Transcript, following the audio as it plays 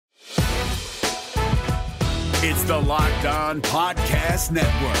It's the Locked On Podcast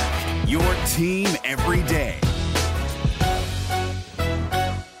Network, your team every day.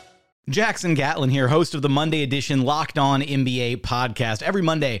 Jackson Gatlin here, host of the Monday edition Locked On NBA podcast. Every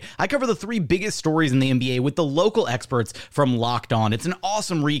Monday, I cover the three biggest stories in the NBA with the local experts from Locked On. It's an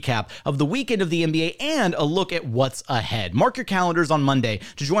awesome recap of the weekend of the NBA and a look at what's ahead. Mark your calendars on Monday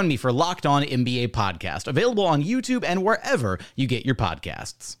to join me for Locked On NBA podcast, available on YouTube and wherever you get your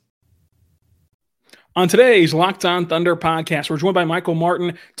podcasts. On today's Locked On Thunder podcast, we're joined by Michael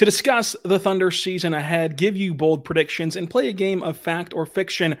Martin to discuss the Thunder season ahead, give you bold predictions, and play a game of fact or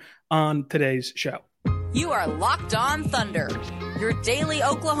fiction on today's show. You are Locked On Thunder, your daily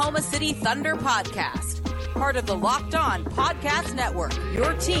Oklahoma City Thunder podcast. Part of the Locked On Podcast Network,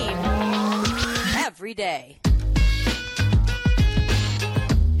 your team every day.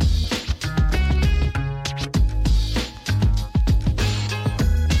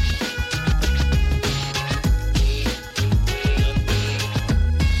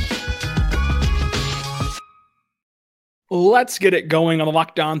 Let's get it going on the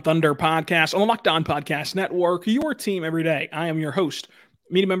Locked On Thunder podcast, on the Locked On Podcast Network, your team every day. I am your host,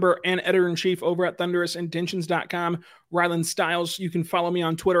 media member and editor-in-chief over at thunderousintentions.com, Rylan Stiles. You can follow me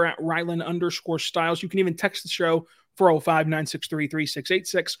on Twitter at Rylan_Stiles. You can even text the show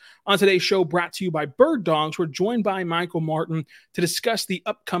 405-963-3686. On today's show, brought to you by Bird Dogs, we're joined by Michael Martin to discuss the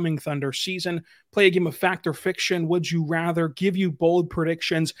upcoming Thunder season, play a game of fact or fiction, would you rather, give you bold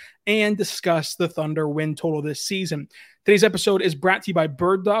predictions, and discuss the Thunder win total this season. Today's episode is brought to you by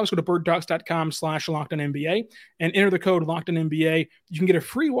Bird Dogs. Go to birddogs.com/LockedOnNBA and enter the code LockedOnNBA. You can get a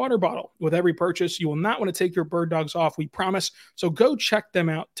free water bottle with every purchase. You will not want to take your Bird Dogs off, we promise. So go check them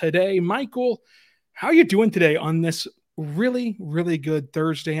out today. Michael, how are you doing today on this really, really good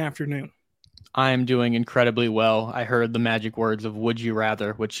Thursday afternoon? I am doing incredibly well. I heard the magic words of would you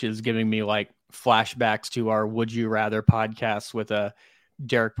rather, which is giving me like flashbacks to our Would You Rather podcast with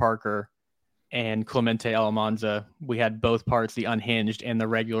Derek Parker and Clemente Alamanza. We had both parts, the unhinged and the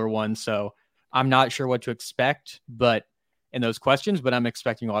regular one. So I'm not sure what to expect, but in those questions, but I'm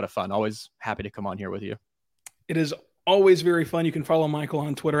expecting a lot of fun. Always happy to come on here with you. It is always very fun. You can follow Michael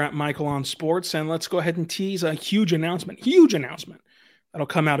on Twitter at MichaelOnSports. And let's go ahead and tease a huge announcement that'll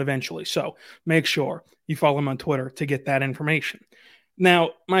come out eventually. So make sure you follow him on Twitter to get that information. Now,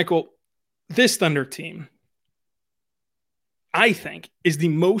 Michael, this Thunder team, I think, is the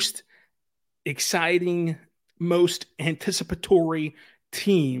most exciting, most anticipatory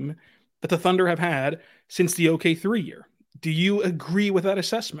team that the Thunder have had since the OK3 year. Do you agree with that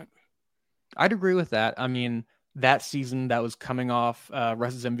assessment? I'd agree with that. I mean, that season that was coming off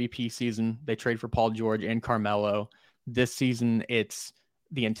Russ's MVP season, they trade for Paul George and Carmelo. This season, it's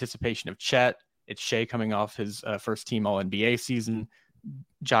the anticipation of Chet. It's Shea coming off his first team All-NBA season.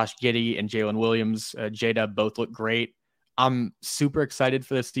 Josh Giddey and Jalen Williams, J-Dub both look great. I'm super excited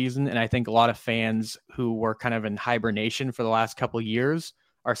for this season, and I think a lot of fans who were kind of in hibernation for the last couple of years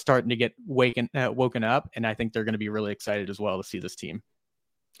are starting to get woken up, and I think they're going to be really excited as well to see this team.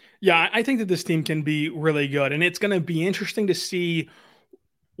 Yeah, I think that this team can be really good, and it's going to be interesting to see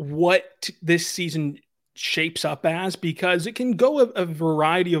what this season shapes up as, because it can go a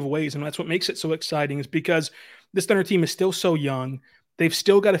variety of ways, and that's what makes it so exciting, is because this Thunder team is still so young. They've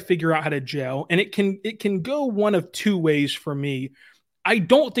still got to figure out how to gel, and it can go one of two ways for me. I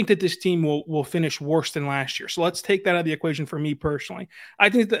don't think that this team will finish worse than last year. So let's take that out of the equation for me personally. I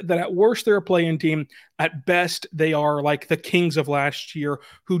think that at worst, they're a play-in team. At best, they are like the Kings of last year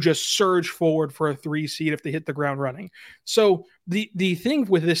who just surge forward for a 3 seed if they hit the ground running. So the thing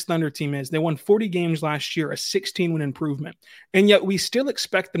with this Thunder team is they won 40 games last year, a 16-win improvement. And yet we still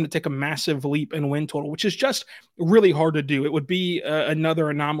expect them to take a massive leap in win total, which is just really hard to do. It would be another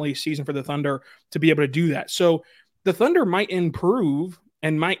anomaly season for the Thunder to be able to do that. So the Thunder might improve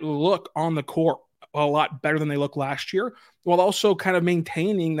and might look on the court a lot better than they looked last year, while also kind of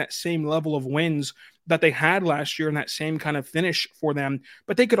maintaining that same level of wins that they had last year and that same kind of finish for them.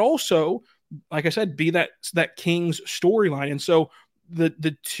 But they could also, like I said, be that Kings storyline. And so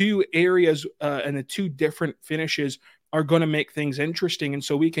the two areas and the two different finishes are going to make things interesting. And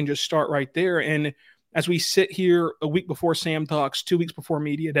so we can just start right there. And as we sit here a week before Sam Talks, 2 weeks before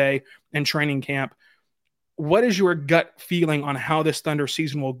Media Day and training camp, what is your gut feeling on how this Thunder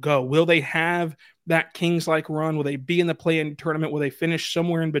season will go? Will they have that Kings-like run? Will they be in the play-in tournament? Will they finish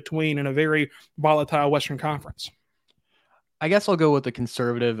somewhere in between in a very volatile Western Conference? I guess I'll go with the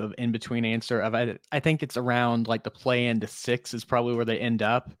conservative of in-between answer. I think it's around like the play-in to 6 is probably where they end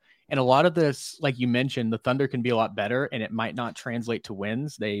up. And a lot of this, like you mentioned, the Thunder can be a lot better, and it might not translate to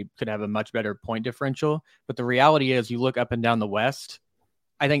wins. They could have a much better point differential. But the reality is you look up and down the West,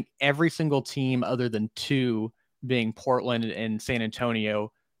 I think every single team other than two, being Portland and San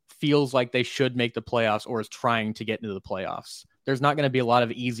Antonio, feels like they should make the playoffs or is trying to get into the playoffs. There's not going to be a lot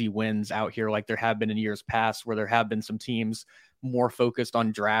of easy wins out here like there have been in years past, where there have been some teams more focused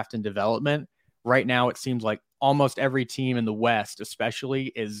on draft and development. Right now, it seems like almost every team in the West,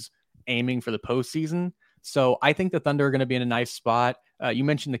 especially, is aiming for the postseason. So I think the Thunder are going to be in a nice spot. You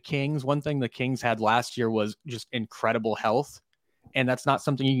mentioned the Kings. One thing the Kings had last year was just incredible health. And that's not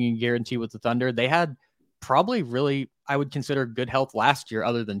something you can guarantee with the Thunder. They had probably really, I would consider, good health last year,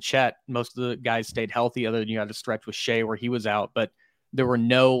 other than Chet. Most of the guys stayed healthy, other than you had a stretch with Shea where he was out. But there were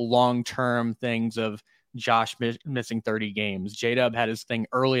no long-term things of Josh missing 30 games. J-Dub had his thing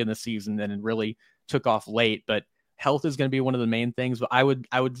early in the season and it really took off late. But health is going to be one of the main things. But I would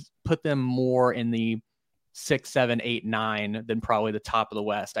put them more in the 6, 7, 8, 9 than probably the top of the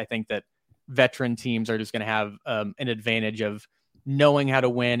West. I think that veteran teams are just going to have an advantage of knowing how to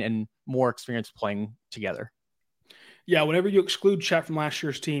win and more experience playing together. Yeah, whenever you exclude Chet from last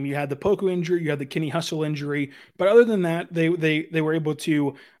year's team, you had the Poku injury, you had the Kenny Hustle injury, but other than that, they were able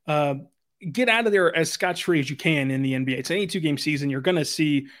to get out of there as scotch-free as you can in the NBA. It's an 82-game season. You're going to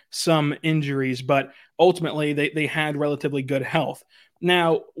see some injuries, but ultimately they had relatively good health.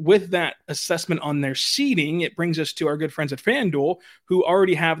 Now, with that assessment on their seeding, it brings us to our good friends at FanDuel, who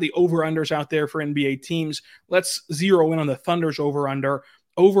already have the over-unders out there for NBA teams. Let's zero in on the Thunder's over-under.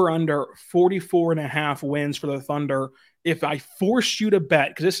 Over-under 44.5 wins for the Thunder. If I force you to bet,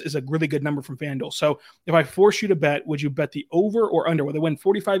 because this is a really good number from FanDuel, so if I force you to bet, would you bet the over or under? Will they win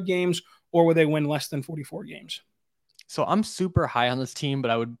 45 games or will they win less than 44 games? So I'm super high on this team, but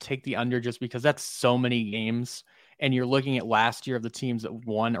I would take the under just because that's so many games. And you're looking at last year of the teams that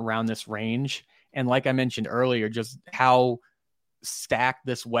won around this range. And like I mentioned earlier, just how stacked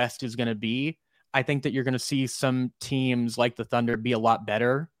this West is going to be. I think that you're going to see some teams like the Thunder be a lot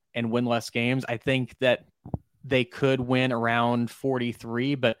better and win less games. I think that they could win around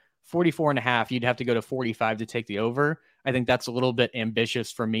 43, but 44.5, you'd have to go to 45 to take the over. I think that's a little bit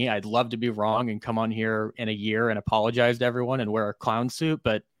ambitious for me. I'd love to be wrong and come on here in a year and apologize to everyone and wear a clown suit,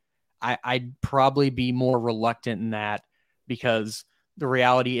 but I'd probably be more reluctant in that because the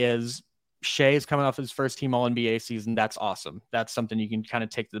reality is Shea is coming off his first team All-NBA season. That's awesome. That's something you can kind of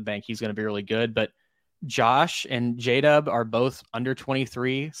take to the bank. He's going to be really good. But Josh and J-Dub are both under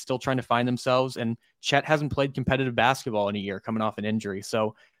 23, still trying to find themselves. And Chet hasn't played competitive basketball in a year coming off an injury.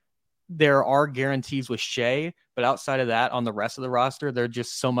 So there are guarantees with Shea, but outside of that, on the rest of the roster, they're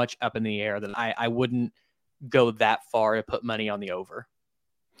just so much up in the air that I wouldn't go that far to put money on the over.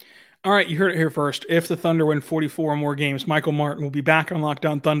 All right, you heard it here first. If the Thunder win 44 or more games, Michael Martin will be back on Locked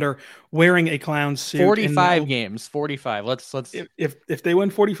On Thunder wearing a clown suit. 45 games, 45. Let's. If they win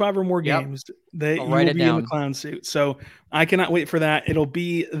 45 or more games, he will be in the clown suit. So I cannot wait for that. It'll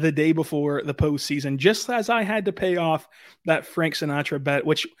be the day before the postseason, just as I had to pay off that Frank Sinatra bet,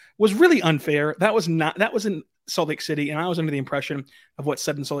 which was really unfair. That was in Salt Lake City, and I was under the impression of what's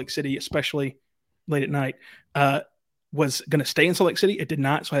said in Salt Lake City, especially late at night. Was going to stay in Salt Lake City. It did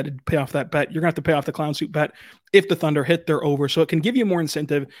not, so I had to pay off that bet. You're going to have to pay off the clown suit bet if the Thunder hit their over, so it can give you more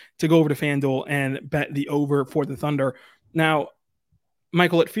incentive to go over to FanDuel and bet the over for the Thunder. Now,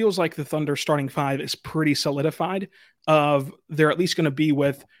 Michael, it feels like the Thunder starting five is pretty solidified. They're at least going to be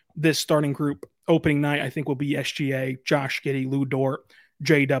with this starting group opening night. I think will be SGA, Josh Giddey, Lou Dort,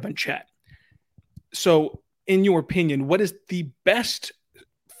 J-Dub, and Chet. So, in your opinion, what is the best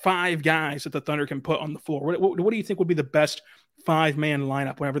five guys that the Thunder can put on the floor? What do you think would be the best five-man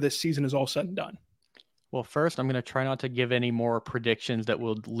lineup whenever this season is all said and done? Well, first, I'm going to try not to give any more predictions that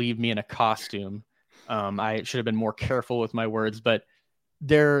will leave me in a costume. I should have been more careful with my words, but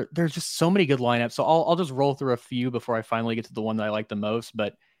there's just so many good lineups. So I'll just roll through a few before I finally get to the one that I like the most.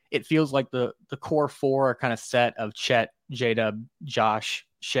 But it feels like the core four are kind of set of Chet, J-Dub, Josh,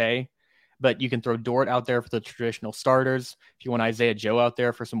 Shea. But you can throw Dort out there for the traditional starters. If you want Isaiah Joe out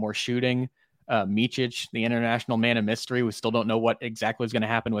there for some more shooting, Micic, the international man of mystery, we still don't know what exactly is going to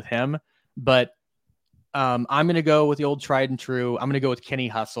happen with him. But I'm going to go with the old tried and true. I'm going to go with Kenny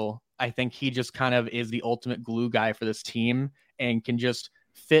Hustle. I think he just kind of is the ultimate glue guy for this team and can just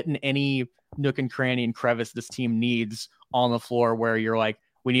fit in any nook and cranny and crevice this team needs on the floor where you're like,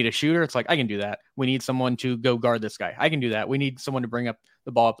 we need a shooter. It's like, I can do that. We need someone to go guard this guy. I can do that. We need someone to bring up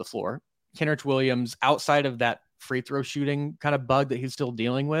the ball up the floor. Kenrich Williams, outside of that free throw shooting kind of bug that he's still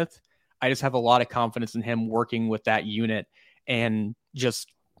dealing with, I just have a lot of confidence in him working with that unit and just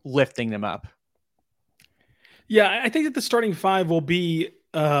lifting them up. Yeah, I think that the starting five will be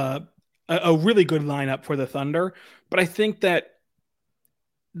a really good lineup for the Thunder, but I think that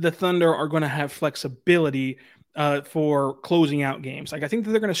the Thunder are going to have flexibility for closing out games. Like I think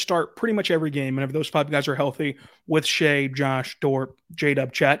that they're going to start pretty much every game whenever those 5 guys are healthy with Shea, Josh, Dort,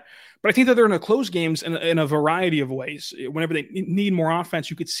 J-Dub, Chet. But I think that they're going to close games in a variety of ways. Whenever they need more offense,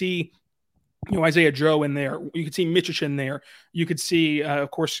 you could see Isaiah Joe in there. You could see Mitchich in there. You could see, of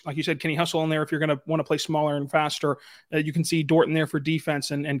course, like you said, Kenny Hustle in there if you're going to want to play smaller and faster. You can see Dort in there for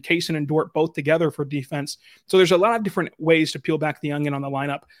defense and Kaysen and Dort both together for defense. So there's a lot of different ways to peel back the onion on the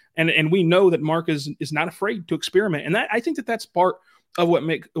lineup. And we know that Mark is not afraid to experiment. And I think that's part of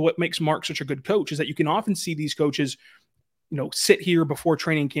what makes Mark such a good coach, is that you can often see these coaches, sit here before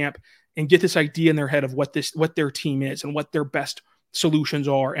training camp and get this idea in their head of what their team is and what their best solutions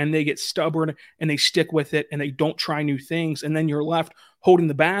are, and they get stubborn and they stick with it and they don't try new things, and then you're left holding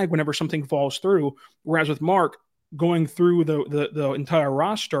the bag whenever something falls through. Whereas with Mark going through the entire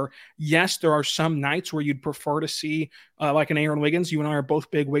roster, yes, there are some nights where you'd prefer to see like an Aaron Wiggins. You and I are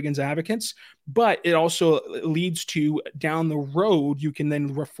both big Wiggins advocates, but it also leads to down the road you can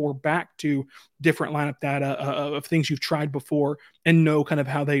then refer back to different lineup data of things you've tried before and know kind of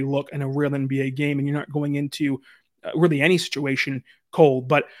how they look in a real NBA game, and you're not going into really any situation cold.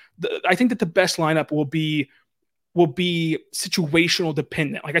 But I think that the best lineup will be situational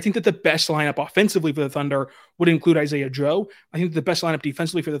dependent. Like I think that the best lineup offensively for the Thunder would include Isaiah Joe. I think the best lineup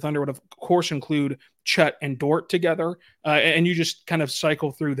defensively for the Thunder would of course include Chet and Dort together. And you just kind of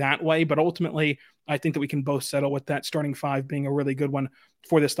cycle through that way. But ultimately, I think that we can both settle with that starting 5 being a really good one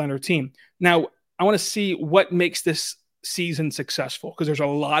for this Thunder team. Now, I want to see what makes this season successful, because there's a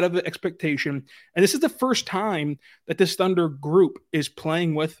lot of expectation, and this is the first time that this Thunder group is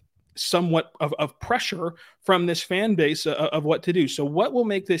playing with somewhat of pressure from this fan base of what to do. So what will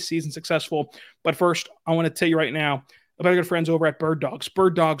make this season successful? But first, I want to tell you right now about our good friends over at Bird Dogs.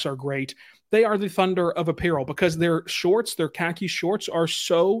 Bird Dogs are great. They are the Thunder of apparel because their shorts, their khaki shorts, are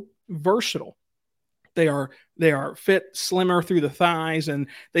so versatile. They are fit, slimmer through the thighs, and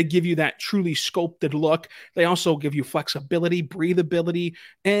they give you that truly sculpted look. They also give you flexibility, breathability,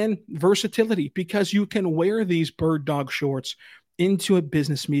 and versatility, because you can wear these Bird Dog shorts into a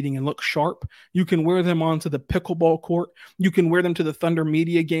business meeting and look sharp. You can wear them onto the pickleball court. You can wear them to the Thunder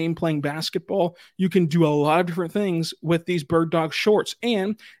media game playing basketball. You can do a lot of different things with these Bird Dog shorts.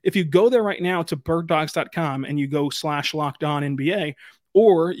 And if you go there right now to birddogs.com and you go /LockedOnNBA,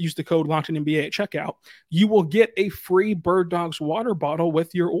 or use the code LockedOnNBA at checkout, you will get a free Bird Dogs water bottle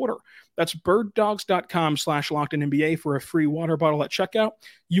with your order. That's birddogs.com /LockedOnNBA for a free water bottle at checkout.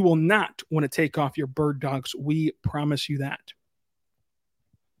 You will not want to take off your Bird Dogs. We promise you that.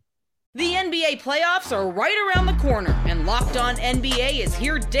 The NBA playoffs are right around the corner, and Locked On NBA is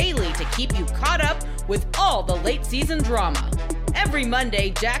here daily to keep you caught up with all the late season drama. Every Monday,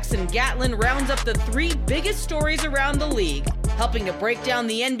 Jackson Gatlin rounds up the 3 biggest stories around the league, helping to break down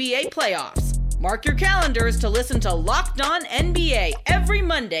the NBA playoffs. Mark your calendars to listen to Locked On NBA every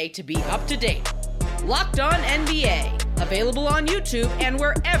Monday to be up to date. Locked On NBA, available on YouTube and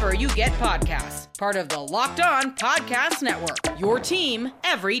wherever you get podcasts. Part of the Locked On Podcast Network, your team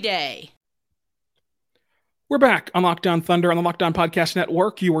every day. We're back on Locked On Thunder on the Locked On Podcast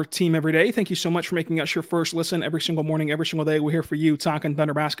Network, your team every day. Thank you so much for making us your first listen every single morning, every single day. We're here for you talking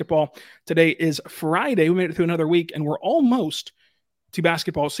Thunder basketball. Today is Friday. We made it through another week, and we're almost to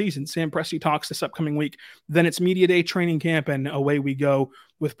basketball season. Sam Presti talks this upcoming week. Then it's media day, training camp, and away we go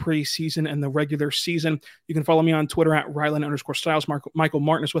with preseason and the regular season. You can follow me on Twitter at Rylan_Styles. Michael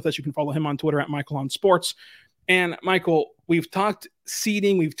Martin is with us. You can follow him on Twitter at Michael on Sports. And Michael, we've talked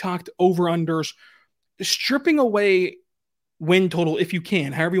seeding, we've talked over-unders, stripping away win total if you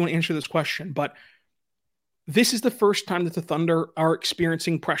can, however you want to answer this question. But this is the first time that the Thunder are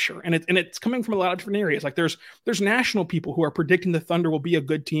experiencing pressure, and it's coming from a lot of different areas. Like there's national people who are predicting the Thunder will be a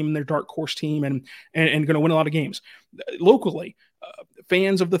good team and their dark horse team and going to win a lot of games. Locally,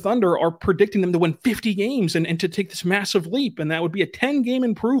 fans of the Thunder are predicting them to win 50 games and to take this massive leap, and that would be a 10-game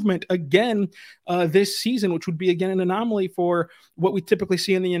improvement again this season, which would be again an anomaly for what we typically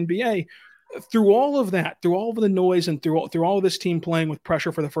see in the NBA. Through all of that, through all of the noise, and through all of this team playing with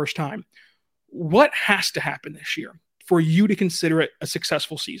pressure for the first time, what has to happen this year for you to consider it a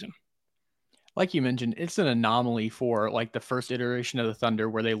successful season? Like you mentioned, it's an anomaly for like the first iteration of the Thunder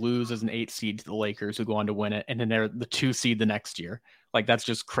where they lose as an 8 seed to the Lakers, who go on to win it, and then they're the 2 seed the next year. Like that's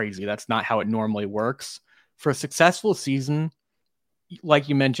just crazy. That's not how it normally works. For a successful season, like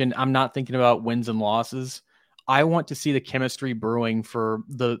you mentioned, I'm not thinking about wins and losses. I want to see the chemistry brewing for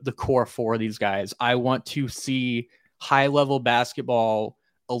the core 4 of these guys. I want to see high-level basketball,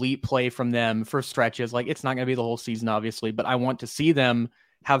 elite play from them for stretches. Like it's not going to be the whole season, obviously, but I want to see them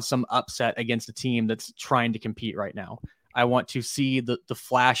have some upset against a team that's trying to compete right now. I want to see the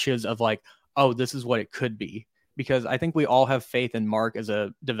flashes of like, oh, this is what it could be. because I think we all have faith in Mark as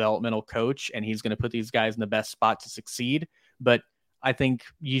a developmental coach, and he's going to put these guys in the best spot to succeed. But I think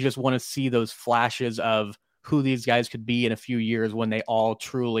you just want to see those flashes of who these guys could be in a few years when they all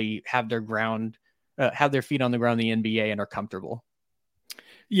truly have their feet on the ground in the NBA and are comfortable.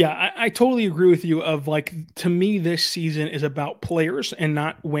 Yeah, I totally agree with you of like, to me, this season is about players and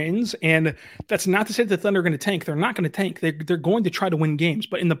not wins. And that's not to say that the Thunder are going to tank. They're not going to tank. They're going to try to win games.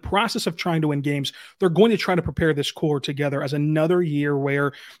 But in the process of trying to win games, they're going to try to prepare this core together as another year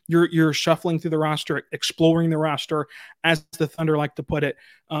where you're shuffling through the roster, exploring the roster, as the Thunder like to put it.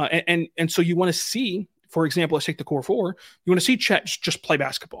 And so you want to see, for example, let's take the core four. You want to see Chet just play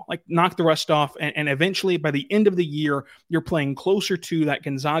basketball, like knock the rust off. And eventually by the end of the year, you're playing closer to that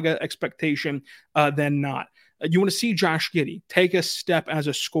Gonzaga expectation than not. You want to see Josh Giddey take a step as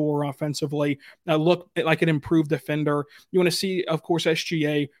a scorer offensively, look like an improved defender. You want to see, of course,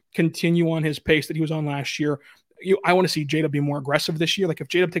 SGA continue on his pace that he was on last year. I want to see J-Dub be more aggressive this year. Like if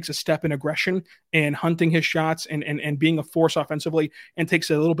J-Dub takes a step in aggression and hunting his shots and being a force offensively and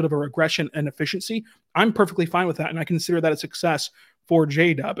takes a little bit of a regression and efficiency, I'm perfectly fine with that. And I consider that a success for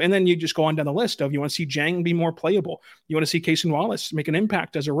J-Dub. And then you just go on down the list of, you want to see Jang be more playable. You want to see Cason Wallace make an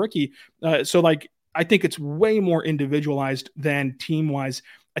impact as a rookie. So like, I think it's way more individualized than team-wise.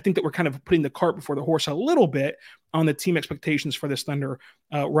 I think that we're kind of putting the cart before the horse a little bit on the team expectations for this Thunder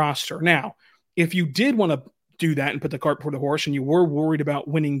roster. Now, if you did want to do that and put the cart before the horse, and you were worried about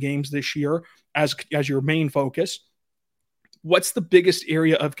winning games this year as your main focus, what's the biggest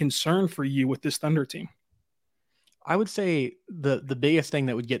area of concern for you with this Thunder team? I would say the biggest thing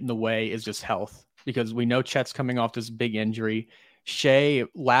that would get in the way is just health, because we know Chet's coming off this big injury. Shea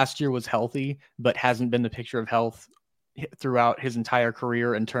last year was healthy, but hasn't been the picture of health throughout his entire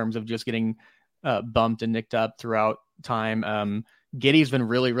career in terms of just getting bumped and nicked up throughout time. Giddey's been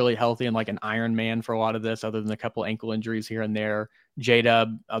really, really healthy and like an Iron Man for a lot of this, other than a couple ankle injuries here and there.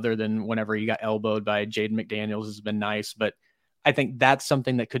 J-Dub, other than whenever he got elbowed by Jaden McDaniels, has been nice. But I think that's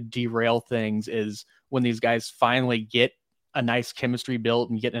something that could derail things, is when these guys finally get a nice chemistry built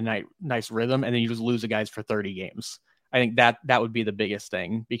and get a nice rhythm, and then you just lose the guys for 30 games. I think that would be the biggest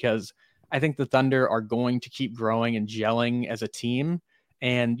thing, because I think the Thunder are going to keep growing and gelling as a team.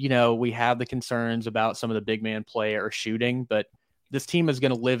 And, you know, we have the concerns about some of the big man play or shooting, but this team is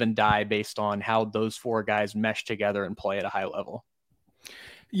going to live and die based on how those four guys mesh together and play at a high level.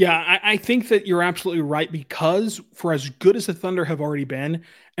 Yeah, I think that you're absolutely right, because for as good as the Thunder have already been,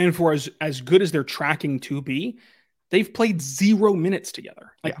 and for as good as they're tracking to be, they've played 0 minutes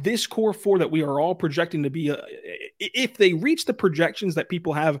together. Like this core four that we are all projecting to be, if they reach the projections that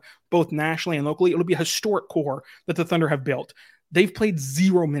people have both nationally and locally, it'll be a historic core that the Thunder have built. They've played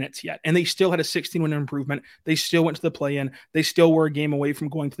 0 minutes yet, and they still had a 16-win improvement. They still went to the play-in. They still were a game away from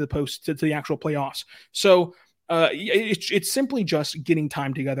going to the actual playoffs. So it's simply just getting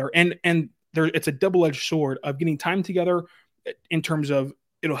time together, and it's a double-edged sword of getting time together in terms of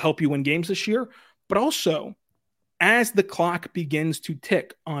it'll help you win games this year, but also as the clock begins to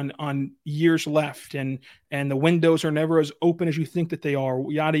tick on years left, and the windows are never as open as you think that they are,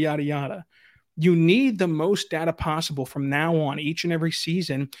 yada yada yada. You need the most data possible from now on each and every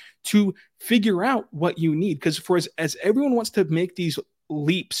season to figure out what you need. Because as everyone wants to make these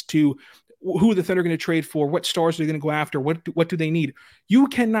leaps to who the Thunder are going to trade for, what stars are they going to go after, what do they need, you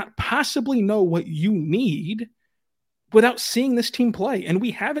cannot possibly know what you need without seeing this team play. And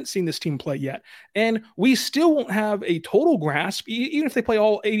we haven't seen this team play yet. And we still won't have a total grasp. Even if they play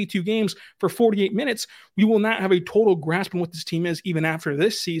all 82 games for 48 minutes, we will not have a total grasp on what this team is even after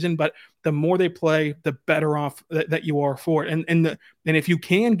this season. But the more they play, the better off that you are for it. And if you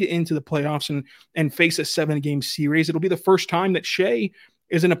can get into the playoffs and face a 7-game series, it'll be the first time that Shea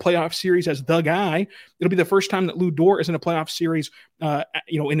is in a playoff series as the guy. It'll be the first time that Lou Dort is in a playoff series,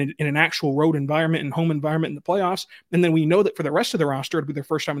 in an actual road environment and home environment in the playoffs. And then we know that for the rest of the roster, it'll be their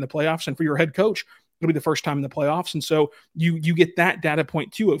first time in the playoffs. And for your head coach, it'll be the first time in the playoffs. And so you get that data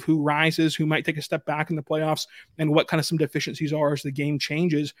point too of who rises, who might take a step back in the playoffs, and what kind of some deficiencies are as the game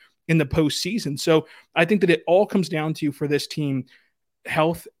changes in the postseason. So I think that it all comes down to, for this team,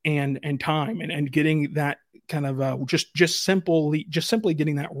 health and time and getting that kind of just simply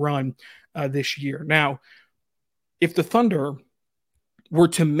getting that run this year. Now, if the Thunder were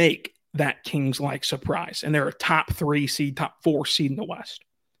to make that Kings-like surprise and they're a top 3 seed, top 4 seed in the West,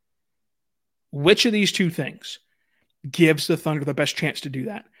 which of these two things gives the Thunder the best chance to do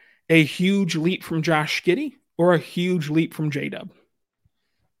that? A huge leap from Josh Giddey or a huge leap from J-Dub?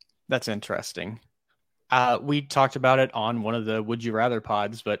 That's interesting. We talked about it on one of the Would You Rather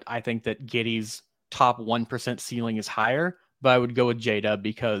pods, but I think that Giddey's top 1% ceiling is higher, but I would go with J-Dub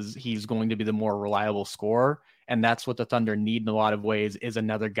because he's going to be the more reliable scorer. And that's what the Thunder need in a lot of ways, is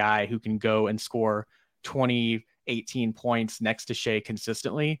another guy who can go and score 20, 18 points next to Shea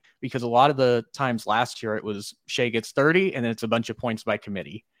consistently, because a lot of the times last year it was Shea gets 30 and then it's a bunch of points by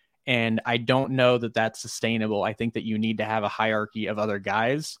committee. And I don't know that that's sustainable. I think that you need to have a hierarchy of other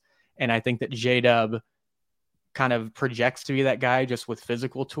guys. And I think that J-Dub kind of projects to be that guy just with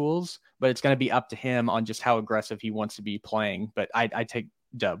physical tools, but it's going to be up to him on just how aggressive he wants to be playing. But I take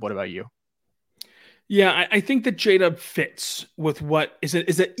Dub. What about you? Yeah, I think that J-Dub fits with what is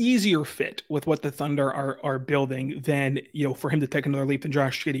an easier fit with what the Thunder are building than, for him to take another leap than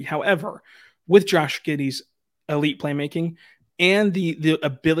Josh Giddey. However, with Josh Giddey's elite playmaking and the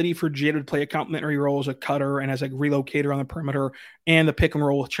ability for J-Dub to play a complementary role as a cutter and as a relocator on the perimeter and the pick and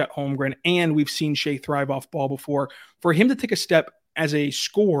roll with Chet Holmgren, and we've seen Shea thrive off ball before, for him to take a step as a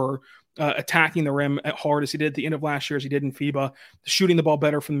scorer, attacking the rim at hard as he did at the end of last year, as he did in FIBA, shooting the ball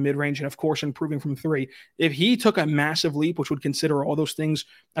better from the mid-range, and of course improving from three. If he took a massive leap, which would consider all those things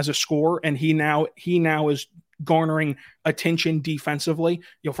as a scorer, and he now is garnering attention defensively,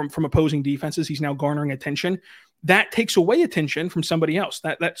 from opposing defenses, he's now garnering attention. That takes away attention from somebody else.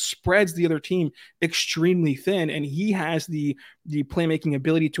 That spreads the other team extremely thin, and he has the playmaking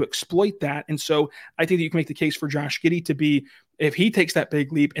ability to exploit that. And so I think that you can make the case for Josh Giddey to be, if he takes that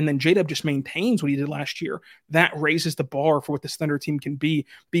big leap and then J-Dub just maintains what he did last year, that raises the bar for what this Thunder team can be,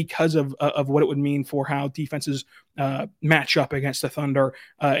 because of what it would mean for how defenses match up against the Thunder,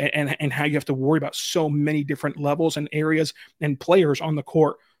 and how you have to worry about so many different levels and areas and players on the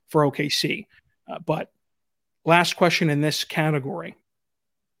court for OKC. But last question in this category.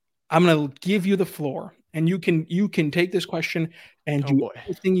 I'm going to give you the floor, and you can take this question and do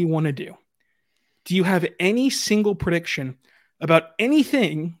anything you want to do. Do you have any single prediction about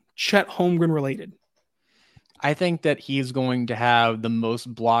anything Chet Holmgren related? I think that he's going to have the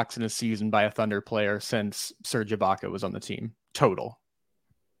most blocks in a season by a Thunder player since Serge Ibaka was on the team, total,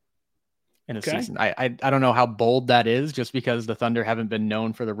 in a season. I don't know how bold that is, just because the Thunder haven't been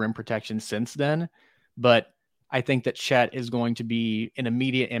known for the rim protection since then, but I think that Chet is going to be an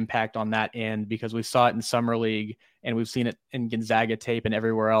immediate impact on that end, because we saw it in Summer League and we've seen it in Gonzaga tape and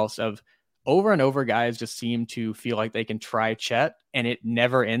everywhere else, of over and over guys just seem to feel like they can try Chet and it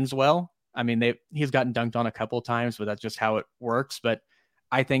never ends well. I mean, he's gotten dunked on a couple of times, but that's just how it works. But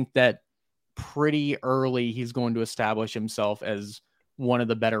I think that pretty early he's going to establish himself as one of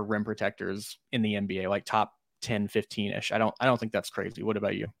the better rim protectors in the NBA, like top 10, 15-ish. I don't think that's crazy. What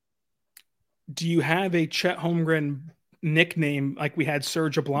about you? Do you have a Chet Holmgren nickname like we had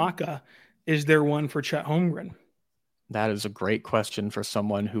Serge Ibaka? Is there one for Chet Holmgren? That is a great question for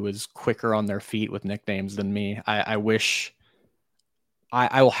someone who is quicker on their feet with nicknames than me. I wish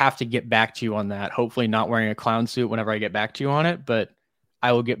I will have to get back to you on that. Hopefully not wearing a clown suit whenever I get back to you on it, but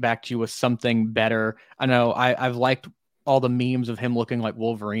I will get back to you with something better. I know I've liked all the memes of him looking like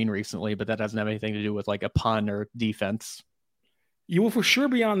Wolverine recently, but that doesn't have anything to do with like a pun or defense. You will for sure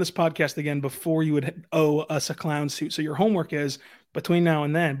be on this podcast again before you would owe us a clown suit. So your homework is, between now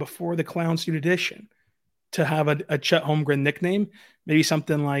and then, before the clown suit edition, to have a Chet Holmgren nickname, maybe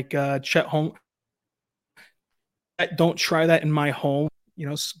something like Chet Holm. Don't try that in my home.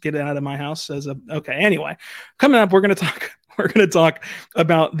 Get it out of my house. Okay. Anyway, coming up, we're going to talk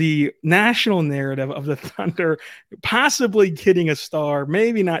about the national narrative of the Thunder possibly getting a star,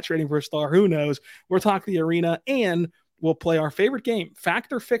 maybe not trading for a star. Who knows? We'll talk the arena, and we'll play our favorite game,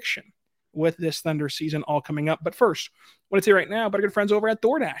 Fact or Fiction, with this Thunder season all coming up. But first, I want to say right now about our good friends over at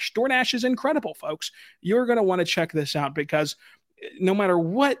DoorDash. DoorDash is incredible, folks. You're going to want to check this out, because no matter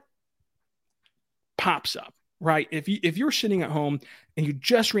what pops up, right? If you're sitting at home and you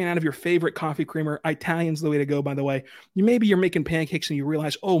just ran out of your favorite coffee creamer, Italian's the way to go, by the way. Maybe you're making pancakes and you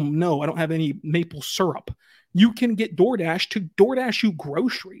realize, oh no, I don't have any maple syrup. You can get DoorDash to DoorDash you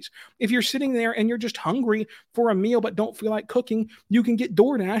groceries. If you're sitting there and you're just hungry for a meal but don't feel like cooking, you can get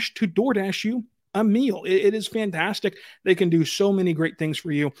DoorDash to DoorDash you a meal. It is fantastic. They can do so many great things for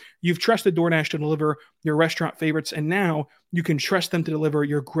you. You've trusted DoorDash to deliver your restaurant favorites, and now you can trust them to deliver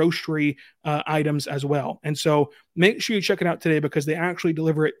your grocery items as well. And so make sure you check it out today, because they actually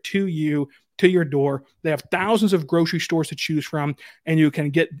deliver it to you, to your door. They have thousands of grocery stores to choose from, and you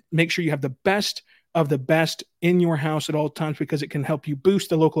can make sure you have the best of the best in your house at all times, because it can help you boost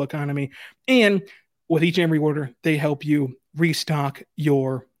the local economy. And with each and every order, they help you restock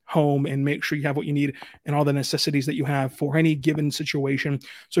your home and make sure you have what you need and all the necessities that you have for any given situation.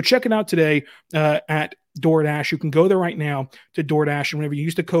 So check it out today at DoorDash. You can go there right now to DoorDash, and whenever you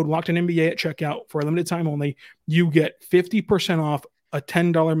use the code LOCKEDONNBA at checkout for a limited time only, you get 50% off a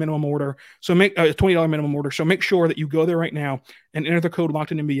 $10 minimum order. So make a $20 minimum order. So make sure that you go there right now and enter the code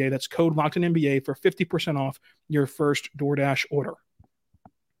LOCKEDONNBA. That's code LOCKEDONNBA for 50% off your first DoorDash order.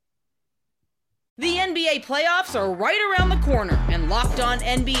 The NBA playoffs are right around the corner, and Locked On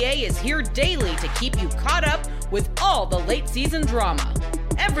NBA is here daily to keep you caught up with all the late season drama.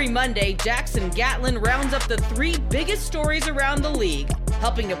 Every Monday, Jackson Gatlin rounds up the 3 biggest stories around the league,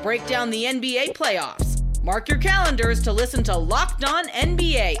 helping to break down the NBA playoffs. Mark your calendars to listen to Locked On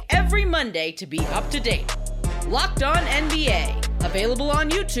NBA every Monday to be up to date. Locked On NBA, available on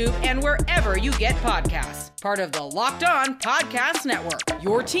YouTube and wherever you get podcasts. Part of the Locked On Podcast Network,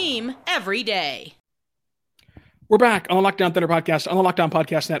 your team every day. We're back on the Locked On Thunder podcast, on the Locked On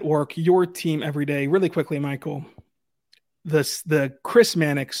Podcast Network, your team every day. Really quickly, Michael, the Chris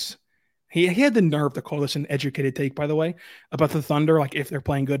Mannix, he had the nerve to call this an educated take, by the way, about the Thunder. Like, if they're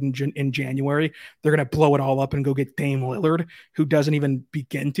playing good in January, they're going to blow it all up and go get Dame Lillard, who doesn't even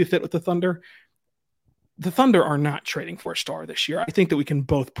begin to fit with the Thunder. The Thunder are not trading for a star this year. I think that we can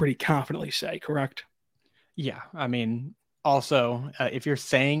both pretty confidently say, correct? Yeah. I mean, also, if you're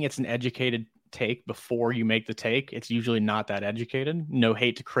saying it's an educated take before you make the take, it's usually not that educated. No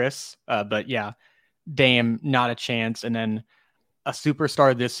hate to Chris, but yeah, Dame, not a chance. And then a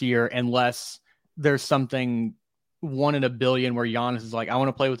superstar this year, unless there's something 1 in a billion where Giannis is like, I want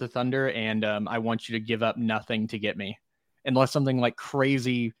to play with the Thunder and I want you to give up nothing to get me. Unless something like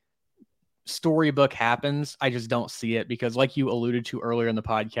crazy storybook happens, I just don't see it, because like you alluded to earlier in the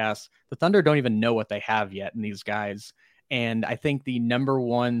podcast, the Thunder don't even know what they have yet in these guys. And I think the number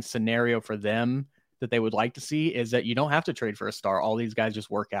one scenario for them that they would like to see is that you don't have to trade for a star. All these guys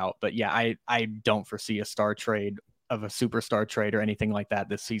just work out. But yeah, I don't foresee a star trade of a superstar trade or anything like that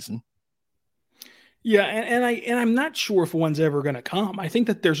this season. Yeah, and I'm not sure if one's ever going to come. I think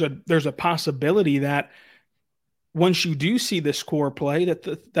that there's a possibility that once you do see this core play,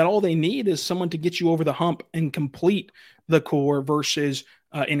 that all they need is someone to get you over the hump and complete the core versus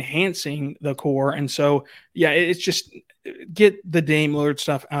enhancing the core. And so, yeah, it's just get the Dame Lillard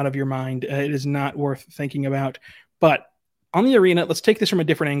stuff out of your mind. It is not worth thinking about. But on the arena, let's take this from a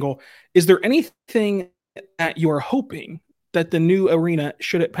different angle. Is there anything that you are hoping that the new arena,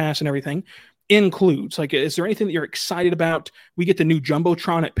 should it pass and everything, includes? Like, is there anything that you're excited about? We get the new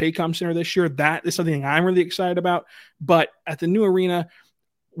Jumbotron at Paycom Center this year. That is something I'm really excited about. But at the new arena,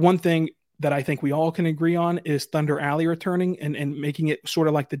 one thing that I think we all can agree on is Thunder Alley returning and making it sort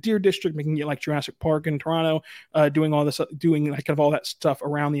of like the Deer District, making it like Jurassic Park in Toronto, doing like kind of all that stuff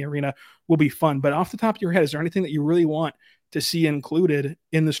around the arena will be fun. But off the top of your head, is there anything that you really want to see included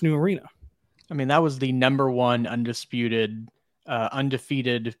in this new arena? I mean, that was the number one undefeated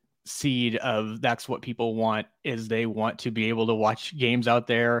seed of that's what people want, is they want to be able to watch games out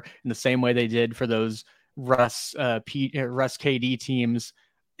there in the same way they did for those Russ KD teams.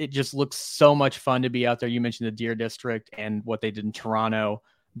 It just looks so much fun to be out there. You mentioned the Deer District and what they did in Toronto,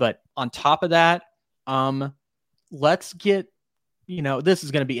 but on top of that, let's get, this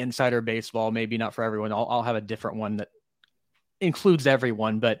is going to be insider baseball, maybe not for everyone. I'll have a different one that includes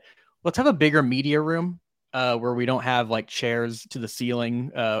everyone, but let's have a bigger media room where we don't have like chairs to the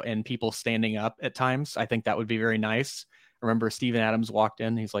ceiling and people standing up at times. I think that would be very nice. I remember Steven Adams walked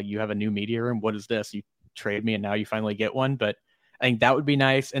in. He's like, you have a new media room. What is this? You trade me and now you finally get one. But I think that would be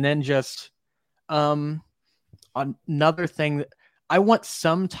nice. And then just another thing, that I want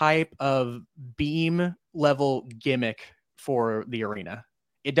some type of beam level gimmick for the arena.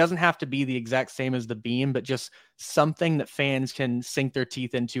 It doesn't have to be the exact same as the beam, but just something that fans can sink their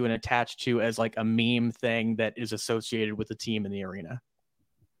teeth into and attach to as like a meme thing that is associated with the team in the arena.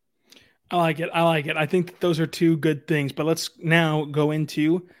 I like it. I think those are two good things, but let's now go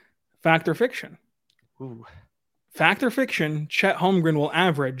into fact or fiction. Ooh. Fact or fiction, Chet Holmgren will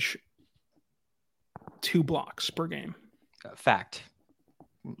average 2 blocks per game. Fact.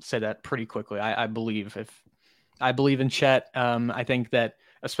 Say that pretty quickly. I believe in Chet. I think that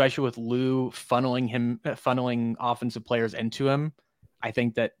especially with Lou funneling offensive players into him, I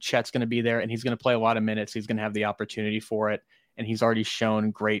think that Chet's going to be there and he's going to play a lot of minutes. He's going to have the opportunity for it. And he's already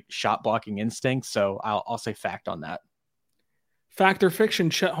shown great shot blocking instincts. So I'll say fact on that. Fact or fiction,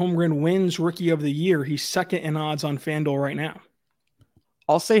 Chet Holmgren wins Rookie of the Year. He's second in odds on FanDuel right now.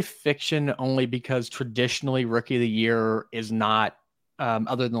 I'll say fiction only because traditionally Rookie of the Year is not,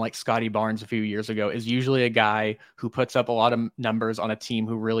 other than like Scotty Barnes a few years ago, is usually a guy who puts up a lot of numbers on a team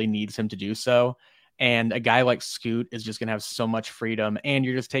who really needs him to do so. And a guy like Scoot is just going to have so much freedom. And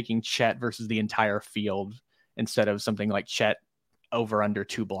you're just taking Chet versus the entire field instead of something like Chet over under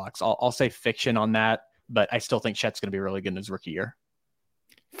 2 blocks. I'll say fiction on that, but I still think Chet's going to be really good in his rookie year.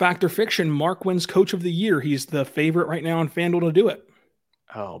 Fact or fiction, Mark wins Coach of the Year. He's the favorite right now on FanDuel to do it.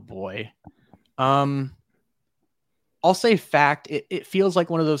 Oh boy. I'll say fact. It feels like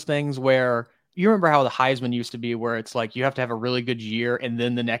one of those things where you remember how the Heisman used to be, where it's like you have to have a really good year, and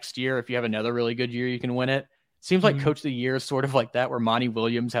then the next year, if you have another really good year, you can win it. Seems like Coach of the Year is sort of like that, where Monty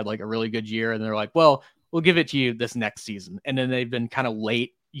Williams had like a really good year, and they're like, well, we'll give it to you this next season. And then they've been kind of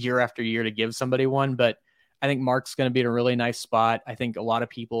late year after year to give somebody one. But I think Mark's going to be in a really nice spot. I think a lot of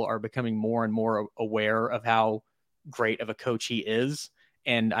people are becoming more and more aware of how great of a coach he is.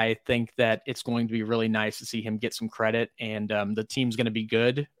 And I think that it's going to be really nice to see him get some credit, and the team's going to be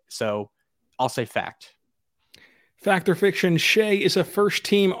good. So I'll say fact. Fact or fiction, Shea is a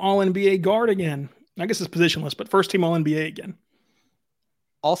first-team All-NBA guard again. I guess it's positionless, but first-team All-NBA again.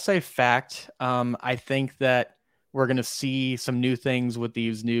 I'll say fact. I think that we're going to see some new things with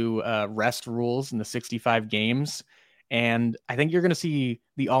these new rest rules in the 65 games. And I think you're going to see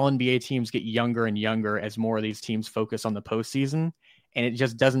the All-NBA teams get younger and younger as more of these teams focus on the postseason. And it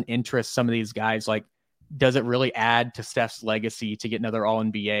just doesn't interest some of these guys. Like, does it really add to Steph's legacy to get another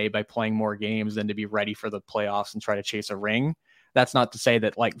All-NBA by playing more games than to be ready for the playoffs and try to chase a ring? That's not to say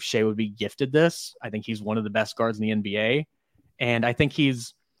that like Shea would be gifted this. I think he's one of the best guards in the NBA. And I think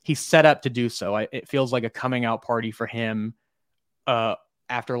he's set up to do so. It feels like a coming out party for him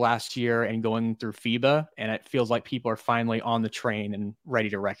after last year and going through FIBA. And it feels like people are finally on the train and ready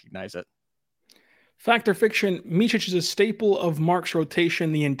to recognize it. Fact or fiction, Micic is a staple of Mark's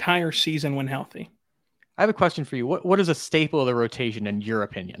rotation the entire season when healthy. I have a question for you. What is a staple of the rotation in your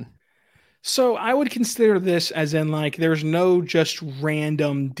opinion? So I would consider this as in like there's no just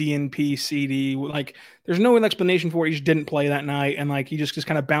random DNP CD. Like there's no explanation for it. He just didn't play that night, and like he just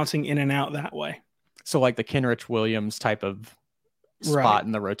kind of bouncing in and out that way. So like the Kenrich Williams type of spot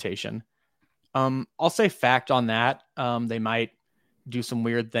in the rotation. I'll say fact on that. They might do some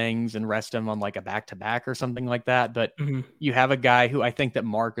weird things and rest him on like a back-to-back or something like that. But you have a guy who I think that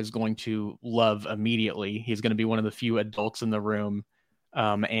Mark is going to love immediately. He's going to be one of the few adults in the room.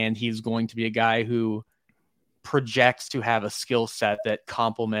 And he's going to be a guy who projects to have a skill set that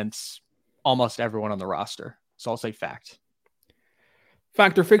complements almost everyone on the roster. So I'll say fact.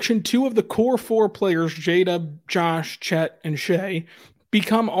 Fact or fiction, two of the core four players, Jada, Josh, Chet, and Shea,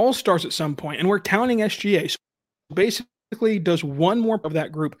 become all-stars at some point, and we're counting SGA. So basically, does one more of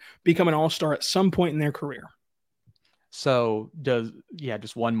that group become an all-star at some point in their career? So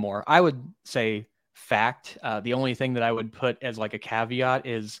just one more. I would say fact. The only thing that I would put as like a caveat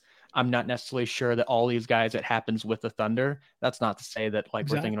is I'm not necessarily sure that all these guys, it happens with the Thunder. That's not to say that like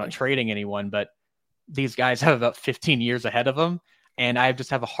we're thinking about trading anyone, but these guys have about 15 years ahead of them. And I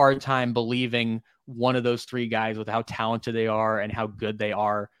just have a hard time believing one of those three guys, with how talented they are and how good they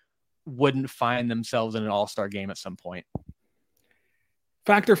are, wouldn't find themselves in an all-star game at some point.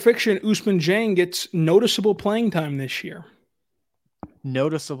 Fact or fiction, Ousmane Dieng gets noticeable playing time this year.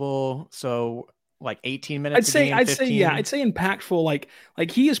 Noticeable. So like 18 minutes. I'd say impactful.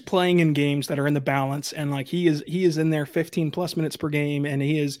 Like he is playing in games that are in the balance, and like he is in there 15 plus minutes per game, and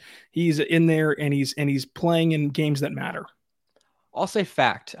he's in there and he's playing in games that matter. I'll say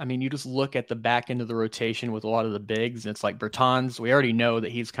fact. I mean, you just look at the back end of the rotation with a lot of the bigs, and it's like Bertans. We already know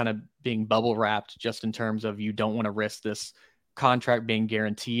that he's kind of being bubble wrapped, just in terms of you don't want to risk this contract being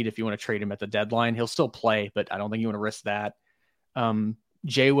guaranteed. If you want to trade him at the deadline, he'll still play, but I don't think you want to risk that.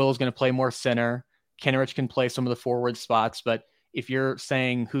 Jay Will is going to play more center. Kenrich can play some of the forward spots, but if you're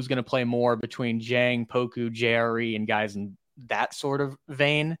saying who's going to play more between Dieng, Poku, JRE, and guys in that sort of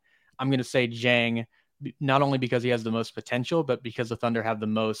vein, I'm going to say Dieng, not only because he has the most potential, but because the Thunder have the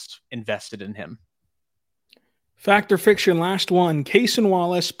most invested in him. Fact or fiction, last one. Cason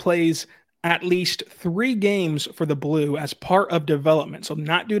Wallace plays at least 3 games for the Blue as part of development. So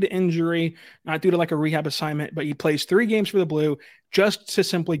not due to injury, not due to like a rehab assignment, but he plays 3 games for the Blue just to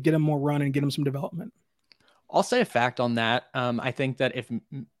simply get him more run and get him some development. I'll say a fact on that. I think that if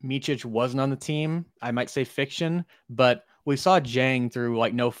Micic wasn't on the team, I might say fiction, but we saw Dieng through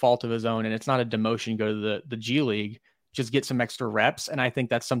like no fault of his own, and it's not a demotion, go to the G League, just get some extra reps. And I think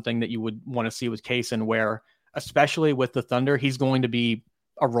that's something that you would want to see with Cason, where especially with the Thunder, he's going to be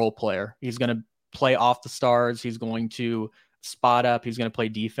a role player. He's going to play off the stars. He's going to spot up. He's going to play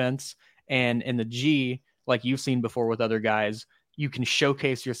defense. And in the G, like you've seen before with other guys, you can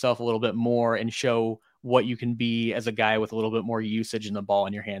showcase yourself a little bit more and show what you can be as a guy with a little bit more usage in the ball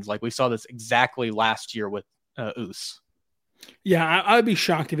in your hands. Like we saw this exactly last year with Oos. Yeah, I'd be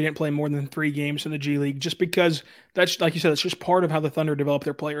shocked if he didn't play more than 3 games in the G League, just because that's, like you said, it's just part of how the Thunder develop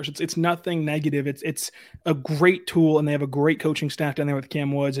their players. It's nothing negative. It's a great tool, and they have a great coaching staff down there with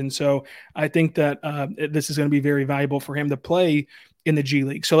Cam Woods. And so I think that this is going to be very valuable for him to play in the G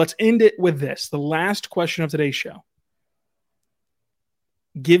League. So let's end it with this. The last question of today's show.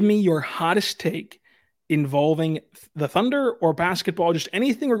 Give me your hottest take involving the Thunder or basketball, just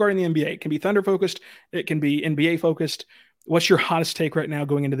anything regarding the NBA. It can be Thunder focused. It can be NBA focused. What's your hottest take right now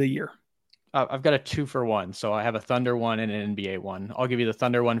going into the year? I've got a 2-for-1. So I have a Thunder one and an NBA one. I'll give you the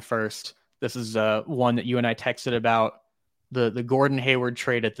Thunder one first. This is one that you and I texted about. The Gordon Hayward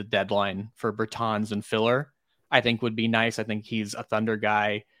trade at the deadline for Bertans and filler, I think would be nice. I think he's a Thunder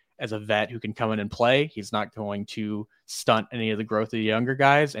guy as a vet who can come in and play. He's not going to stunt any of the growth of the younger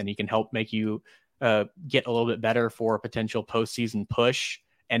guys, and he can help make you get a little bit better for a potential postseason push.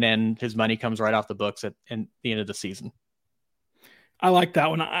 And then his money comes right off the books at the end of the season. I like that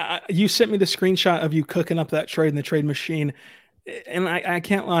one. You sent me the screenshot of you cooking up that trade in the trade machine, and I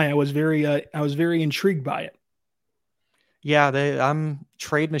can't lie, I was very intrigued by it. Yeah, I'm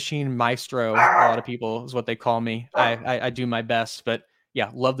trade machine maestro. A lot of people is what they call me. I do my best, but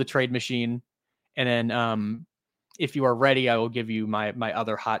yeah, love the trade machine. And then if you are ready, I will give you my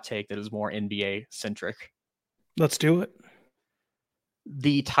other hot take that is more NBA centric. Let's do it.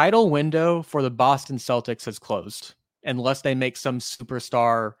 The title window for the Boston Celtics has closed unless they make some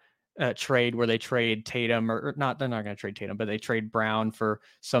superstar trade where they trade Tatum or not. They're not going to trade Tatum, but they trade Brown for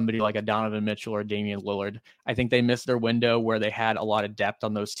somebody like a Donovan Mitchell or Damian Lillard. I think they missed their window where they had a lot of depth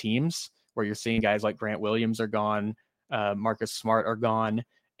on those teams, where you're seeing guys like Grant Williams are gone, Marcus Smart are gone.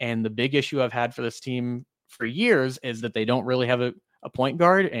 And the big issue I've had for this team for years is that they don't really have a point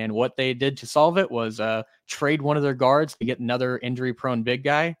guard. And what they did to solve it was trade one of their guards to get another injury prone big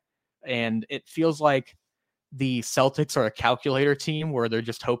guy. And it feels like the Celtics are a calculator team where they're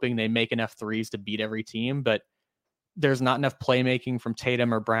just hoping they make enough threes to beat every team, but there's not enough playmaking from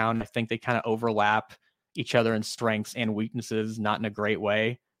Tatum or Brown. I think they kind of overlap each other in strengths and weaknesses, not in a great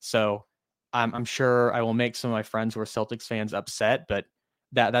way. So I'm sure I will make some of my friends who are Celtics fans upset, but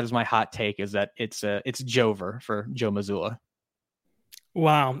that is my hot take, is that it's Jover for Joe Mazzulla.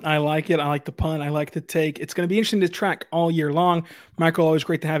 Wow, I like it. I like the pun. I like the take. It's going to be interesting to track all year long. Michael, always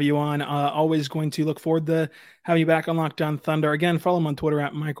great to have you on. Always going to look forward to having you back on Locked On Thunder. Again, follow him on Twitter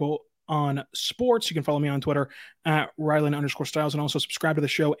at Michael on Sports. You can follow me on Twitter at Rylan_Styles, and also subscribe to the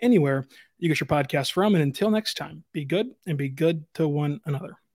show anywhere you get your podcast from. And until next time, be good and be good to one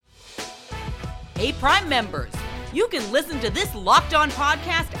another. Hey, Prime members, you can listen to this Locked On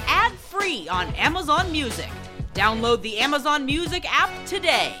podcast ad-free on Amazon Music. Download the Amazon Music app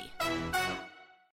today.